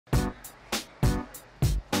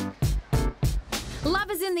Love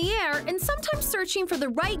is in the air, and sometimes searching for the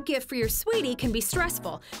right gift for your sweetie can be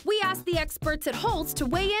stressful. We asked the experts at Holtz to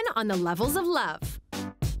weigh in on the levels of love.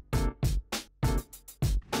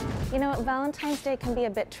 You know, Valentine's Day can be a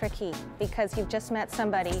bit tricky because you've just met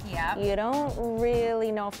somebody. Yep. You don't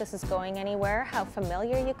really know if this is going anywhere, how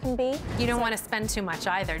familiar you can be. You don't want to spend too much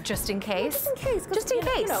either, just in case. Just in case. Just in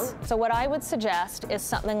case. You know. So what I would suggest is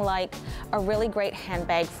something like a really great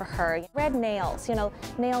handbag for her. Red nails, you know,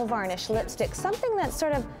 nail varnish, lipstick, something that's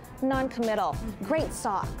sort of non-committal. Great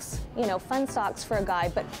socks, you know, fun socks for a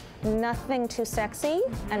guy, but nothing too sexy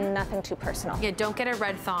and nothing too personal. Yeah, don't get a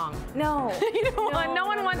red thong. No. No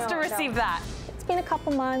one wants to receive that. It's been a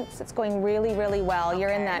couple months. It's going really, really well. Okay.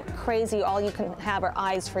 You're in that crazy all you can have are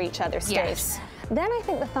eyes for each other stage. Yes. Then I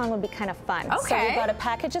think the thong would be kind of fun. Okay. So we've got a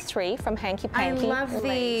package of 3 from Hanky Panky. I love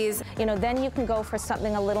these. You know, then you can go for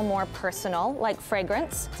something a little more personal, like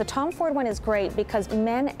fragrance. The Tom Ford one is great because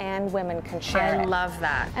men and women can share it. I love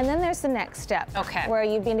that. And then there's the next step. Okay. Where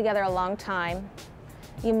you've been together a long time.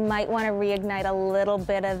 You might want to reignite a little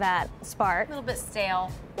bit of that spark. A little bit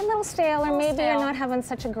stale. A little stale, or maybe stale. you're not having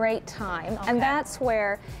such a great time. Okay. And that's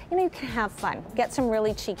where, you know, you can have fun. Get some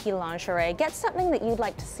really cheeky lingerie. Get something that you'd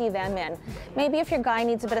like to see them in. Maybe if your guy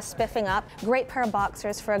needs a bit of spiffing up, great pair of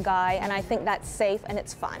boxers for a guy, and I think that's safe and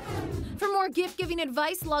it's fun. For more gift-giving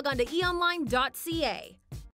advice, log on to eonline.ca.